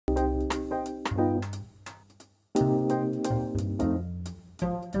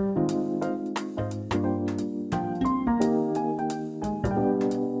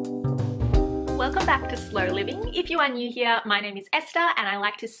back to Slow Living. If you are new here, my name is Esther and I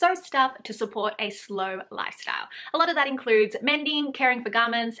like to sew stuff to support a slow lifestyle. A lot of that includes mending, caring for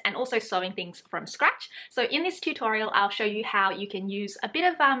garments, and also sewing things from scratch. So in this tutorial, I'll show you how you can use a bit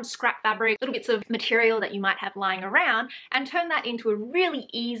of scrap fabric, little bits of material that you might have lying around, and turn that into a really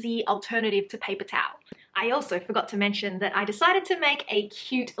easy alternative to paper towel. I also forgot to mention that I decided to make a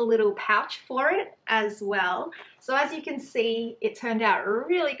cute little pouch for it as well. So as you can see, it turned out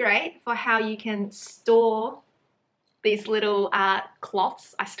really great for how you can store these little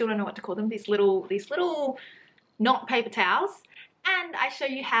cloths. I still don't know what to call them. These little not paper towels. And I show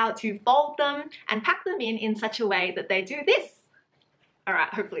you how to fold them and pack them in such a way that they do this. All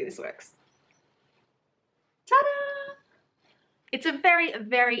right, hopefully this works. Ta-da! It's a very,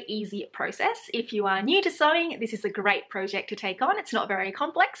 very easy process. If you are new to sewing, this is a great project to take on. It's not very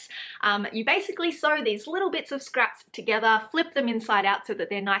complex. You basically sew these little bits of scraps together, flip them inside out so that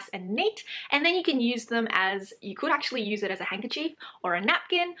they're nice and neat, and then you can use them as, you could actually use it as a handkerchief or a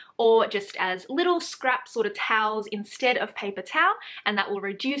napkin, or just as little scrap sort of towels instead of paper towel, and that will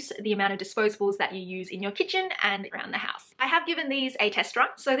reduce the amount of disposables that you use in your kitchen and around the house. I have given these a test run,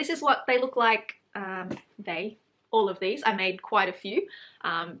 so this is what they look like. All of these. I made quite a few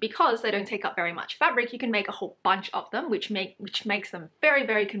because they don't take up very much fabric. You can make a whole bunch of them, which makes them very,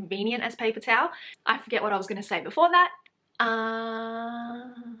 very convenient as paper towel. I forget what I was going to say before that.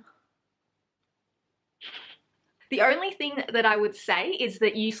 The only thing that I would say is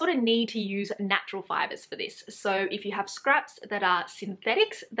that you sort of need to use natural fibers for this. So if you have scraps that are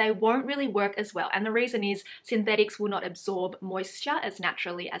synthetics, they won't really work as well. And the reason is synthetics will not absorb moisture as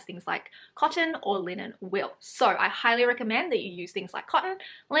naturally as things like cotton or linen will. So I highly recommend that you use things like cotton,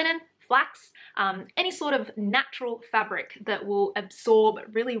 linen, flax, any sort of natural fabric that will absorb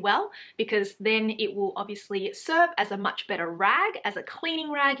really well, because then it will obviously serve as a much better rag. As a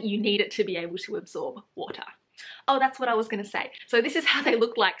cleaning rag, you need it to be able to absorb water. Oh, that's what I was going to say. So this is how they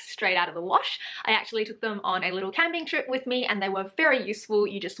look like straight out of the wash. I actually took them on a little camping trip with me and they were very useful.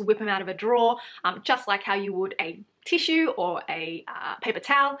 You just whip them out of a drawer, just like how you would a tissue or a paper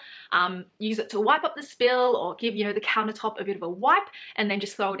towel. Use it to wipe up the spill or give, you know, the countertop a bit of a wipe, and then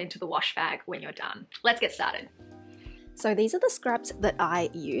just throw it into the wash bag when you're done. Let's get started. So these are the scraps that I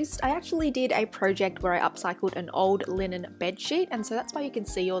used. I actually did a project where I upcycled an old linen bed sheet, and so that's why you can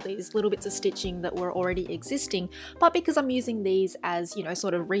see all these little bits of stitching that were already existing. But because I'm using these as, you know,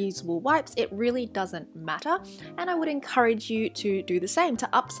 sort of reusable wipes, it really doesn't matter. And I would encourage you to do the same, to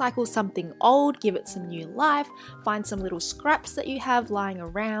upcycle something old, give it some new life, find some little scraps that you have lying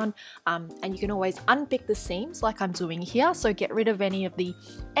around, and you can always unpick the seams like I'm doing here. So get rid of any of the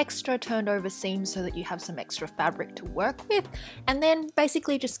extra turned over seams so that you have some extra fabric to work with, and then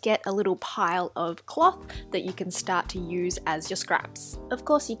basically just get a little pile of cloth that you can start to use as your scraps. Of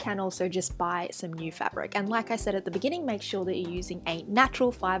course, you can also just buy some new fabric, and like I said at the beginning, make sure that you're using a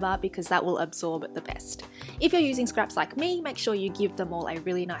natural fiber because that will absorb the best. If you're using scraps like me, make sure you give them all a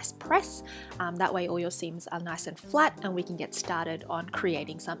really nice press. That way all your seams are nice and flat and we can get started on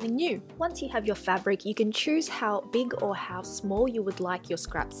creating something new. Once you have your fabric, you can choose how big or how small you would like your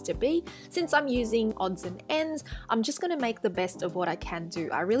scraps to be. Since I'm using odds and ends, I'm just going to make the best of what I can do.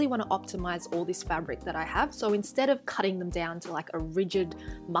 I really want to optimize all this fabric that I have. So instead of cutting them down to like a rigid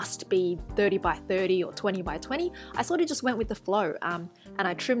must be 30 by 30 or 20 by 20, I sort of just went with the flow. And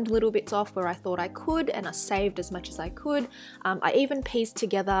I trimmed little bits off where I thought I could, and I saved as much as I could. I even pieced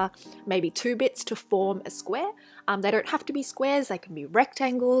together maybe 2 bits to form a square. They don't have to be squares, they can be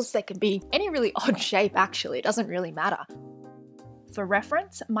rectangles, they can be any really odd shape actually, it doesn't really matter. For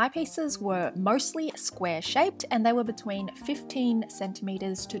reference, my pieces were mostly square shaped and they were between 15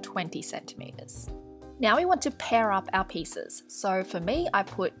 centimeters to 20 centimeters. Now we want to pair up our pieces. So for me, I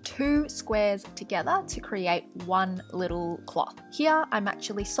put 2 squares together to create one little cloth. Here, I'm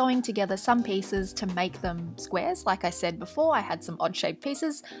actually sewing together some pieces to make them squares. Like I said before, I had some odd shaped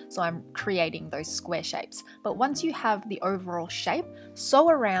pieces, so I'm creating those square shapes. But once you have the overall shape, sew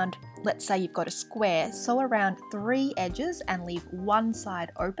around, let's say you've got a square, sew around 3 edges and leave one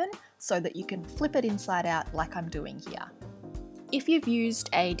side open so that you can flip it inside out like I'm doing here. If you've used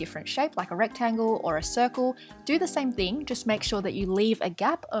a different shape like a rectangle or a circle, do the same thing, just make sure that you leave a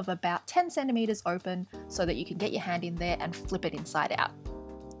gap of about 10 centimeters open so that you can get your hand in there and flip it inside out.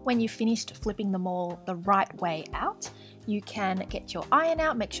 When you've finished flipping them all the right way out, you can get your iron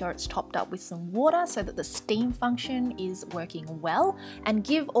out, make sure it's topped up with some water so that the steam function is working well, and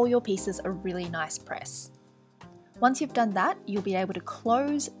give all your pieces a really nice press. Once you've done that, you'll be able to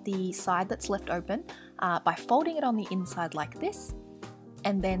close the side that's left open by folding it on the inside like this,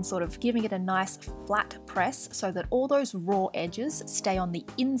 and then sort of giving it a nice flat press so that all those raw edges stay on the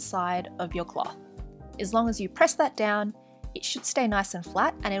inside of your cloth. As long as you press that down, it should stay nice and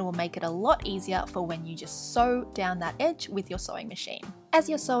flat, and it will make it a lot easier for when you just sew down that edge with your sewing machine. As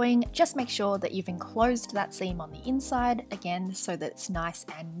you're sewing, just make sure that you've enclosed that seam on the inside, again, so that it's nice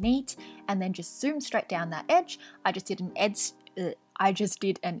and neat, and then just zoom straight down that edge. I just did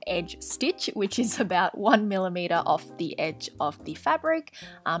an edge stitch, which is about 1 millimeter off the edge of the fabric,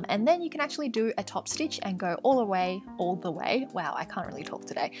 and then you can actually do a top stitch and go all the way, wow, I can't really talk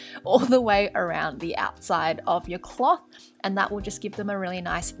today, all the way around the outside of your cloth, and that will just give them a really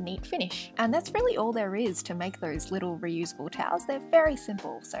nice, neat finish. And that's really all there is to make those little reusable towels. They're very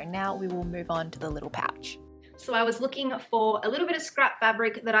simple. So now we will move on to the little pouch. So I was looking for a little bit of scrap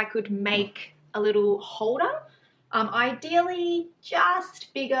fabric that I could make a little holder. Ideally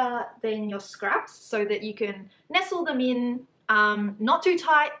just bigger than your scraps so that you can nestle them in, not too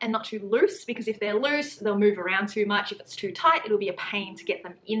tight and not too loose, because if they're loose, they'll move around too much. If it's too tight, it'll be a pain to get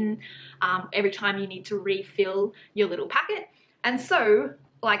them in every time you need to refill your little packet. And so,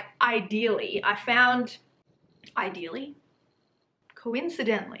 like, ideally, I found,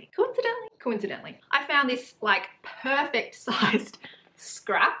 coincidentally, I found this like perfect sized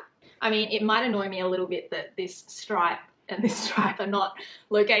scrap. I mean, it might annoy me a little bit that this stripe and this stripe are not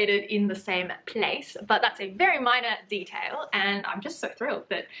located in the same place, but that's a very minor detail, and I'm just so thrilled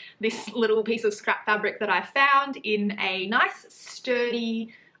that this little piece of scrap fabric that I found in a nice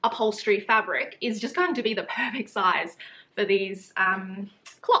sturdy upholstery fabric is just going to be the perfect size for these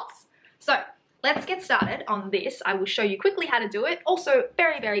cloths. So let's get started on this. I will show you quickly how to do it. Also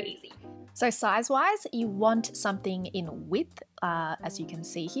very, very easy. So size-wise, you want something in width, as you can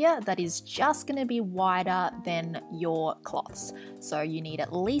see here, that is just going to be wider than your cloths. So you need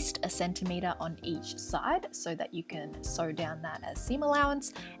at least 1 centimeter on each side so that you can sew down that as seam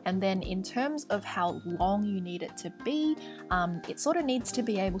allowance. And then in terms of how long you need it to be, it sort of needs to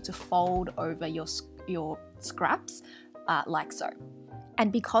be able to fold over your scraps like so.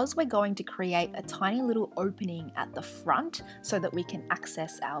 And because we're going to create a tiny little opening at the front so that we can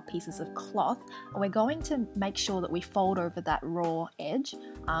access our pieces of cloth, we're going to make sure that we fold over that raw edge,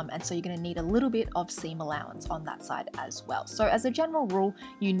 and so you're going to need a little bit of seam allowance on that side as well. So as a general rule,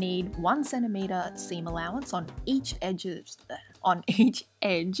 you need 1 centimeter seam allowance on each edge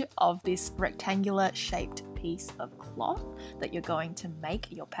of this rectangular shaped piece of cloth that you're going to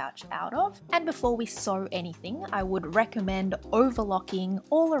make your pouch out of. And before we sew anything, I would recommend overlocking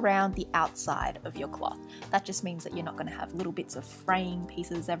all around the outside of your cloth. That just means that you're not going to have little bits of fraying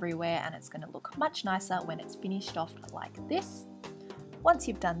pieces everywhere, and it's going to look much nicer when it's finished off like this. Once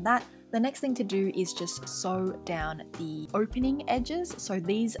you've done that, the next thing to do is just sew down the opening edges. So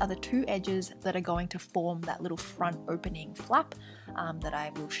these are the 2 edges that are going to form that little front opening flap that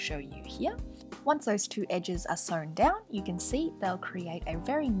I will show you here. Once those 2 edges are sewn down, you can see they'll create a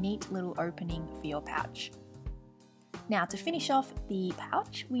very neat little opening for your pouch. Now to finish off the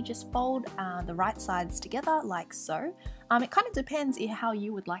pouch, we just fold the right sides together like so. It kind of depends how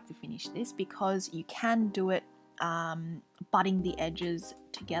you would like to finish this, because you can do it butting the edges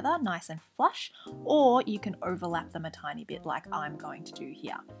together nice and flush, or you can overlap them a tiny bit like I'm going to do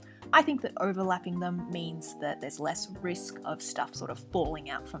here. I think that overlapping them means that there's less risk of stuff sort of falling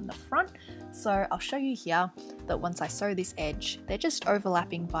out from the front. So I'll show you here that once I sew this edge, they're just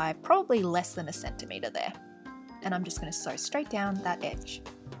overlapping by probably less than 1 centimeter there. And I'm just going to sew straight down that edge.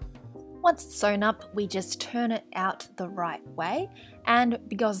 Once it's sewn up, we just turn it out the right way, and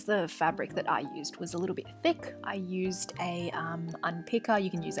because the fabric that I used was a little bit thick, I used a unpicker.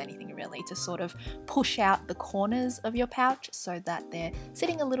 You can use anything really to sort of push out the corners of your pouch so that they're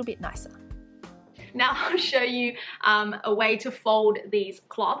sitting a little bit nicer. Now I'll show you a way to fold these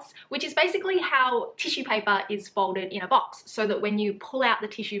cloths, which is basically how tissue paper is folded in a box, so that when you pull out the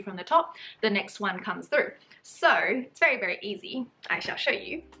tissue from the top, the next one comes through. So it's very, very easy. I shall show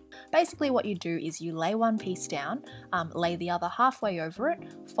you. Basically what you do is you lay one piece down, lay the other halfway over it,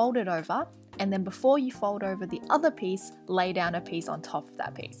 fold it over, and then before you fold over the other piece, lay down a piece on top of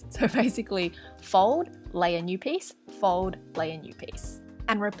that piece. So basically fold, lay a new piece, fold, lay a new piece.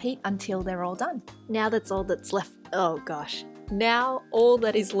 And repeat until they're all done. Now that's all that's left. Oh gosh. Now all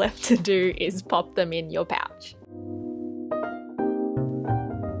that is left to do is pop them in your pouch.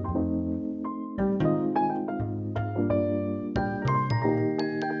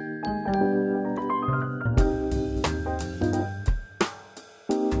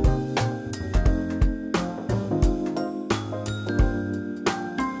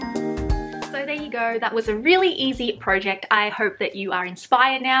 So there you go, So that was a really easy project. I hope that you are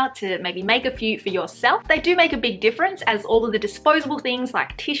inspired now to maybe make a few for yourself. They do make a big difference, as all of the disposable things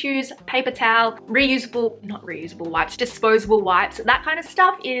like tissues, paper towel, not reusable wipes, disposable wipes, that kind of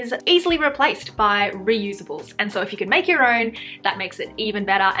stuff is easily replaced by reusables. And so if you can make your own, that makes it even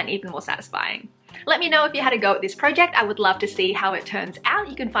better and even more satisfying. Let me know if you had a go at this project. I would love to see how it turns out.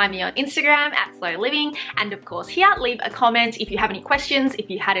 You can find me on Instagram at Slew Living, and of course here, leave a comment if you have any questions, if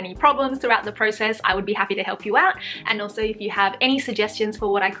you had any problems throughout the process. I would be happy to help you out. And also if you have any suggestions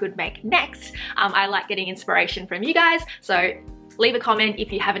for what I could make next. I like getting inspiration from you guys, so leave a comment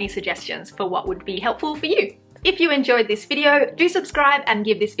if you have any suggestions for what would be helpful for you. If you enjoyed this video, do subscribe and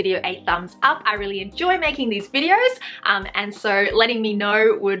give this video a thumbs up. I really enjoy making these videos, and so letting me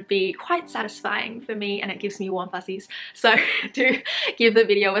know would be quite satisfying for me, and it gives me warm fuzzies. So do give the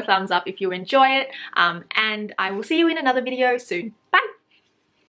video a thumbs up if you enjoy it, and I will see you in another video soon.